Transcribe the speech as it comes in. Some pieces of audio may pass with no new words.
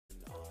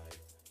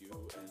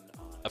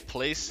a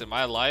place in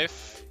my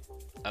life,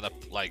 and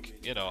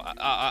like, you know,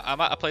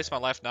 I'm at a place in my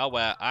life now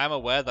where I'm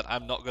aware that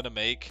I'm not gonna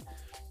make,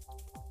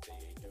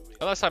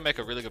 unless I make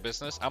a really good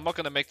business, I'm not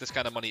gonna make this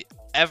kind of money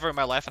ever in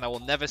my life, and I will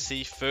never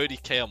see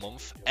 30k a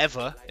month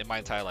ever in my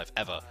entire life,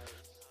 ever.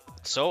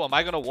 So am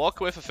I gonna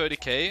walk away for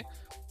 30k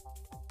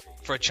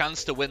for a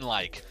chance to win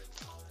like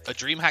a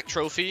DreamHack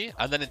trophy,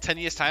 and then in 10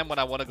 years time when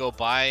I want to go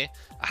buy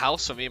a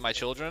house for me and my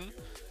children,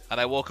 and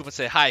I walk up and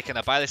say, hi, can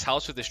I buy this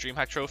house with this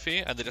DreamHack trophy?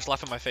 And they just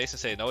laugh in my face and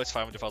say, no, it's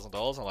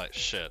 $500,000. I'm like,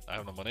 shit, I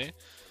have no money.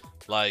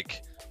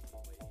 Like,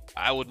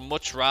 I would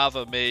much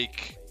rather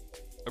make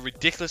a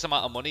ridiculous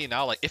amount of money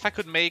now. Like, if I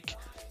could make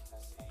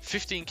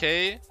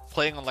 15k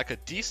playing on like a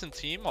decent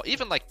team, or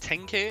even like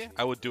 10k,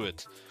 I would do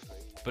it.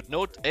 But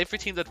no, every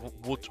team that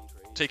would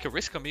take a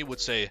risk on me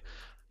would say,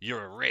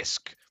 you're a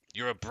risk.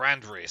 You're a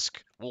brand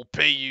risk. We'll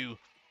pay you.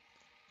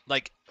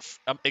 Like,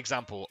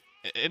 example,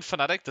 in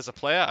Fnatic, there's a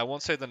player, I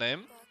won't say the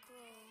name,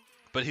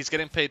 but he's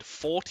getting paid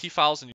 40,000